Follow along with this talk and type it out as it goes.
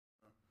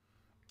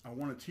I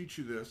want to teach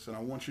you this, and I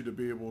want you to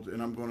be able to,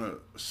 and I'm going to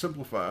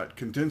simplify it,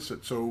 condense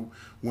it. So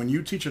when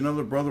you teach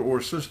another brother or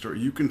sister,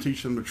 you can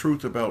teach them the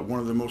truth about one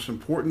of the most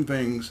important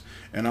things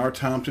in our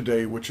time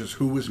today, which is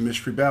who is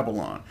Mystery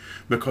Babylon.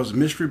 Because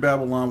Mystery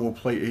Babylon will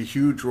play a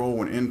huge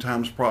role in end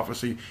times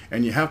prophecy,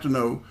 and you have to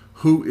know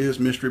who is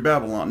Mystery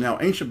Babylon. Now,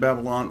 ancient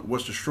Babylon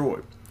was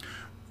destroyed.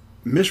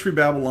 Mystery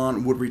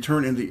Babylon would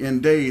return in the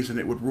end days and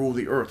it would rule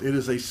the earth. It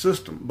is a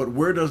system. But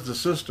where does the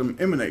system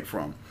emanate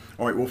from?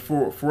 All right,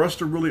 well, for us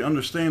to really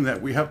understand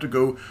that, we have to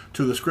go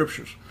to the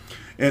scriptures.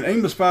 In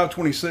Amos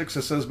 5:26,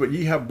 it says, "But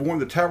ye have borne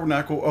the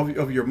tabernacle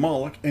of your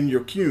Moloch and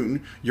your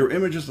Cain, your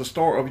image is the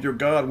star of your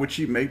God, which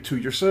ye made to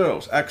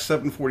yourselves." Acts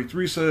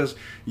 7:43 says,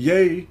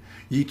 "Yea,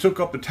 ye took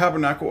up the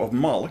tabernacle of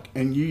Moloch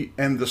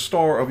and the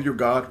star of your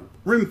God,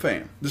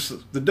 Remphan." This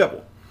is the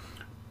devil.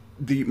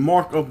 The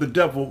mark of the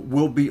devil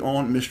will be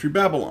on Mystery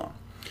Babylon.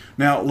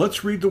 Now,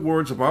 let's read the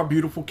words of our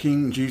beautiful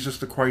King, Jesus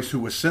the Christ,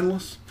 who is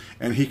sinless,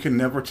 and he can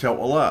never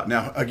tell a lie.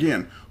 Now,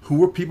 again,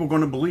 who are people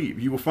going to believe?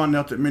 You will find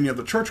out that many of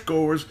the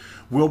churchgoers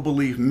will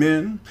believe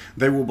men,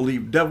 they will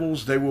believe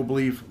devils, they will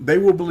believe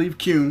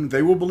Cain,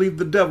 they will believe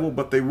the devil,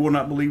 but they will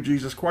not believe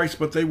Jesus Christ,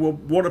 but they will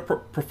want to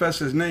profess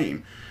his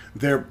name.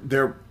 Their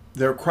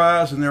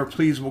cries and their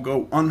pleas will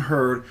go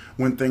unheard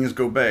when things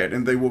go bad,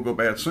 and they will go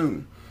bad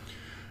soon.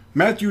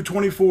 Matthew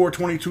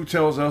 24:22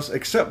 tells us,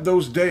 "Except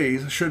those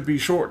days should be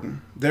shortened,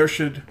 there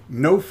should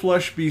no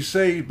flesh be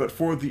saved, but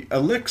for the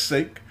elect's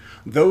sake,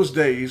 those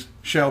days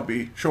shall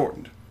be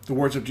shortened." The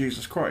words of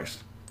Jesus Christ.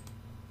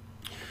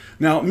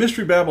 Now,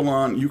 Mystery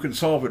Babylon, you can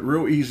solve it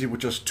real easy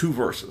with just two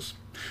verses.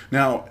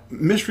 Now,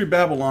 Mystery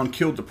Babylon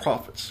killed the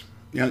prophets.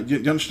 You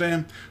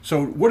understand?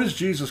 So what does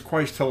Jesus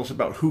Christ tell us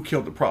about who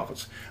killed the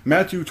prophets?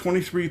 Matthew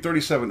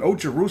 23:37, "O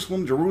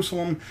Jerusalem,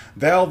 Jerusalem,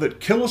 thou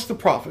that killest the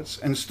prophets,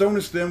 and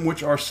stonest them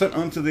which are sent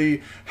unto thee,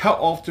 how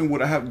often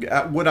would I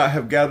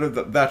have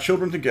gathered thy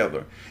children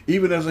together,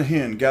 even as a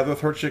hen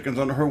gathereth her chickens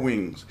under her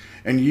wings,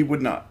 and ye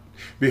would not.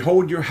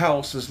 Behold, your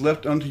house is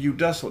left unto you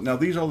desolate." Now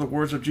these are the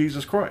words of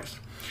Jesus Christ.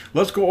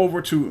 Let's go over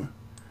to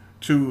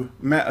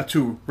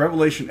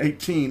Revelation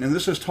 18, and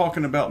this is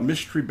talking about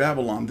Mystery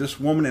Babylon, this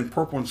woman in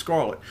purple and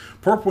scarlet.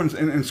 Purple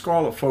and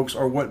scarlet, folks,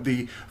 are what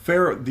the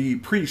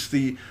priests,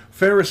 the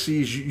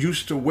Pharisees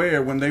used to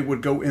wear when they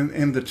would go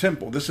in the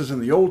temple. This is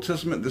in the Old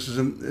Testament. This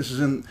is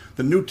in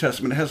the New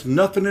Testament. It has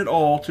nothing at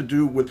all to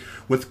do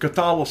with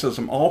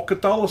Catholicism. All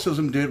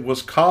Catholicism did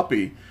was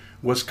copy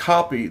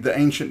the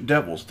ancient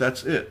devils.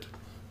 That's it.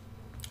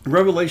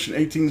 Revelation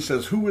 18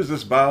 says, "Who is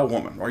this vile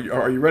woman?" Are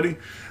you ready?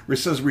 It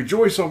says,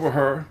 "Rejoice over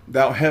her,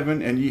 thou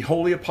heaven, and ye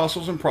holy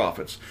apostles and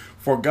prophets,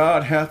 for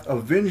God hath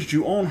avenged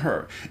you on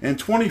her." And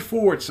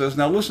 24 it says,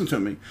 now listen to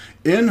me,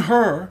 "In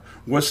her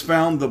was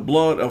found the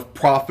blood of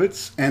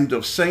prophets and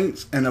of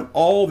saints and of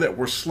all that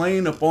were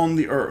slain upon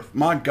the earth."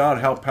 My God,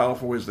 how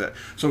powerful is that?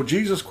 So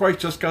Jesus Christ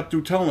just got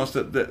through telling us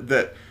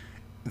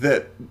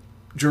that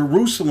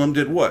Jerusalem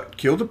did what?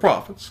 Killed the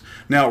prophets.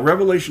 Now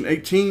Revelation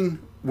 18,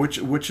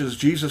 which is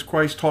Jesus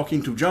Christ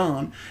talking to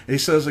John, he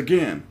says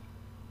again,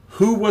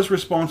 who was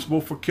responsible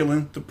for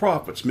killing the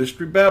prophets?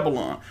 Mystery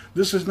Babylon.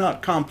 This is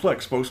not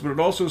complex, folks, but it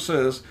also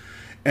says,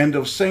 "and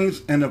of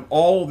saints and of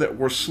all that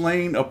were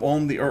slain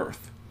upon the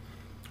earth."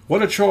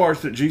 What a charge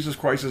that Jesus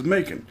Christ is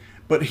making.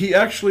 But he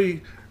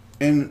actually,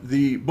 in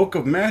the book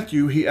of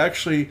Matthew, he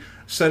actually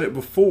said it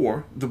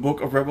before the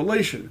book of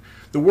Revelation.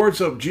 The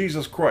words of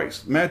Jesus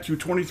Christ, Matthew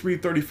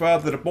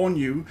 23:35, "that upon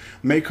you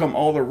may come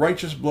all the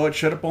righteous blood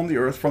shed upon the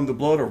earth, from the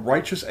blood of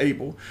righteous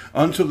Abel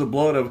unto the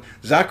blood of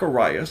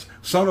Zacharias,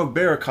 son of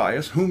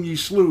Barachias, whom ye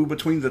slew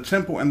between the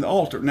temple and the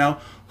altar." Now,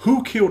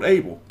 who killed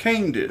Abel?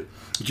 Cain did.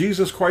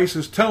 Jesus Christ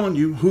is telling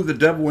you who the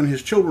devil and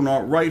his children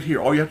are right here.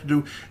 All you have to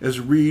do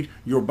is read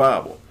your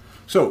Bible.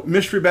 So,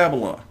 Mystery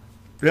Babylon.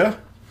 Yeah?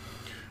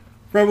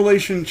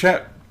 Revelation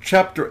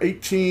chapter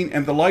 18,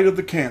 "And the light of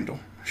the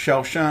candle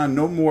shall shine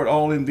no more at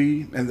all in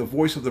thee, and the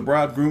voice of the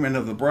bridegroom and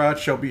of the bride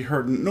shall be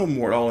heard no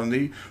more at all in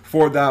thee.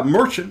 For thy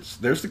merchants,"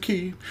 there's the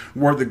key,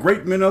 "were the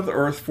great men of the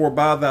earth, for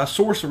by thy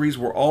sorceries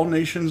were all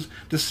nations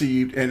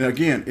deceived." And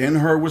again, "in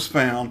her was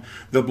found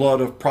the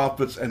blood of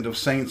prophets and of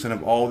saints and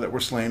of all that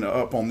were slain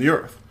upon the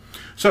earth."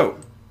 So,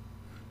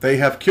 they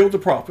have killed the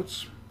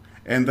prophets,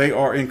 and they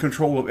are in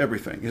control of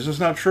everything. Is this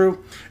not true?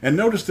 And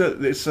notice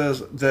that it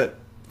says that,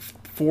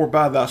 "For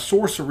by thy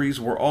sorceries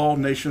were all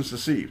nations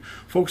deceived."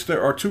 Folks,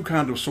 there are two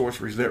kinds of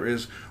sorceries. There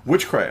is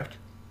witchcraft.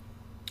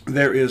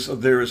 There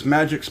is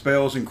magic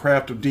spells and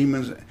craft of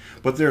demons,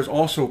 but there's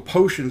also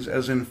potions,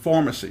 as in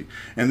pharmacy.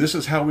 And this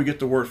is how we get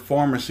the word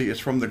pharmacy. It's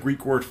from the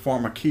Greek word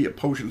pharmakia,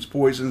 potions,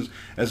 poisons,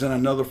 as in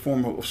another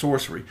form of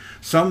sorcery.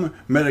 Some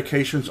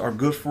medications are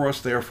good for us.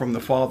 They are from the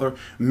Father.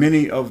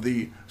 Many of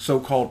the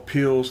so-called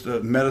pills,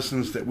 the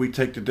medicines that we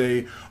take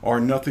today,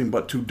 are nothing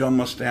but to dumb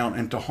us down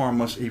and to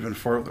harm us even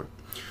further.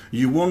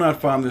 You will not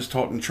find this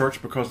taught in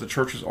church, because the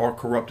churches are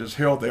corrupt as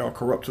hell. They are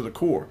corrupt to the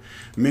core.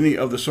 Many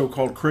of the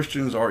so-called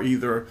Christians are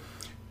either,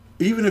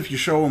 even if you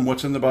show them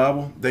what's in the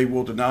Bible, they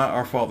will deny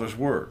our Father's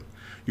word.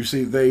 You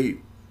see,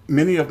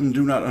 many of them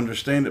do not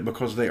understand it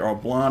because they are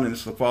blind, and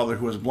it's the Father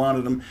who has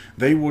blinded them.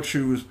 They will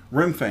choose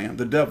Remphan,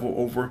 the devil,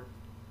 over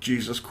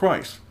Jesus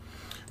Christ.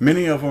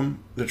 Many of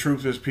them, the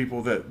truth is,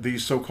 people that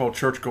these so-called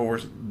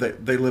churchgoers,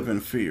 they live in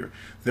fear.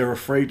 They're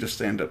afraid to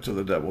stand up to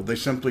the devil. They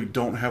simply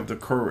don't have the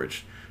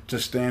courage to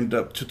stand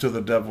up to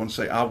the devil and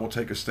say, I will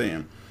take a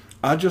stand.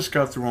 I just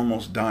got through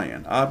almost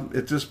dying.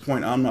 At this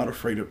point, I'm not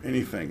afraid of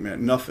anything,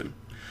 man, nothing.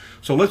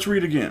 So let's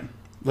read again.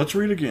 Let's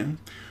read again.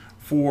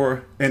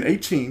 For in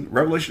 18,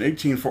 Revelation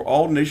 18, for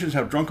all nations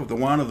have drunk of the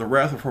wine of the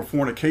wrath of her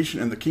fornication,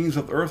 and the kings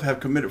of the earth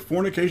have committed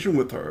fornication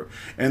with her,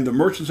 and the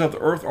merchants of the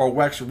earth are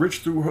waxed rich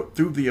through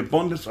the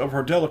abundance of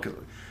her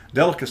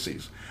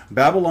delicacies.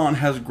 Babylon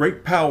has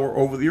great power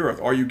over the earth.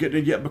 Are you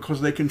getting it yet?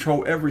 Because they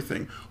control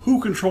everything. Who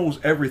controls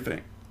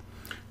everything?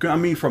 I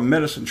mean, from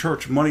medicine,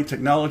 church, money,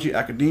 technology,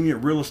 academia,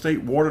 real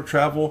estate, water,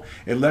 travel,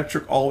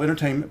 electric, all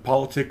entertainment,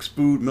 politics,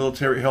 food,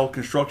 military, health,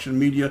 construction,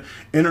 media,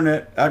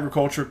 internet,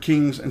 agriculture,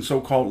 kings, and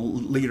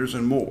so-called leaders,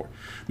 and more.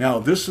 Now,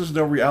 this is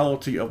the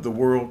reality of the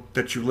world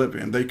that you live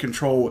in. They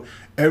control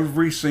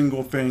every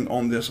single thing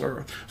on this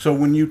earth. So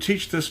when you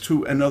teach this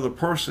to another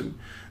person,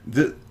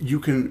 that you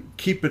can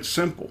keep it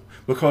simple,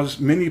 because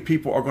many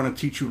people are going to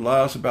teach you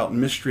lies about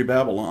Mystery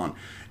Babylon,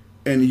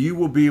 and you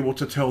will be able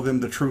to tell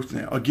them the truth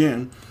now.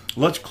 Again,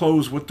 let's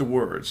close with the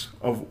words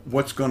of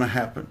what's going to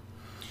happen.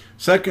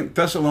 2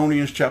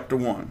 Thessalonians chapter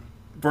 1,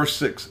 verse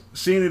 6.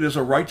 Seeing it is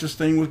a righteous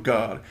thing with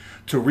God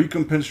to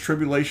recompense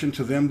tribulation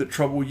to them that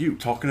trouble you.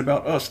 Talking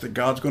about us, that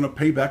God's going to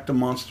pay back the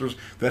monsters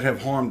that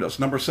have harmed us.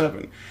 Number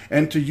 7.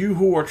 And to you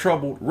who are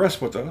troubled,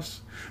 rest with us,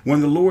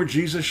 when the Lord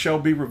Jesus shall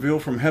be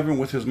revealed from heaven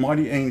with his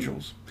mighty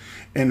angels,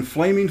 in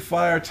flaming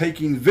fire,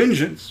 taking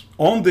vengeance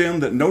on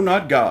them that know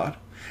not God,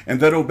 and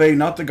that obey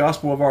not the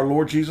gospel of our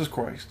Lord Jesus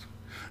Christ.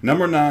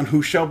 Number 9,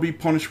 who shall be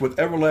punished with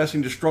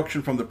everlasting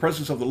destruction from the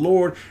presence of the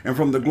Lord and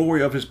from the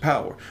glory of his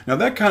power. Now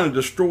that kind of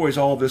destroys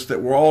all this,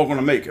 that we're all going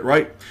to make it,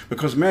 right?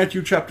 Because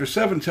Matthew chapter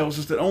 7 tells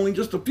us that only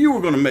just a few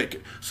are going to make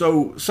it.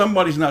 So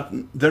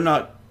they're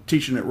not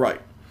teaching it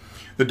right.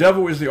 The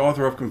devil is the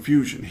author of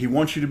confusion. He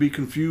wants you to be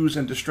confused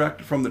and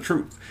distracted from the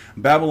truth.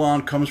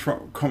 Babylon comes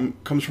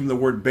from the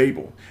word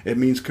Babel. It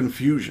means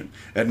confusion.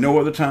 At no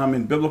other time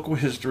in biblical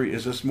history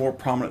is this more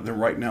prominent than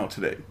right now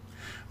today.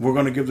 We're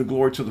going to give the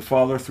glory to the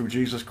Father through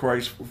Jesus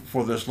Christ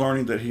for this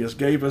learning that he has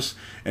gave us.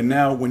 And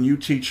now when you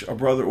teach a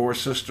brother or a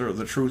sister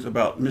the truth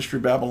about Mystery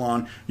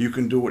Babylon, you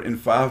can do it in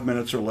 5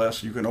 minutes or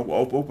less. You can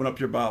open up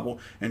your Bible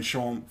and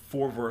show them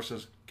 4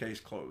 verses, case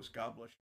closed. God bless you.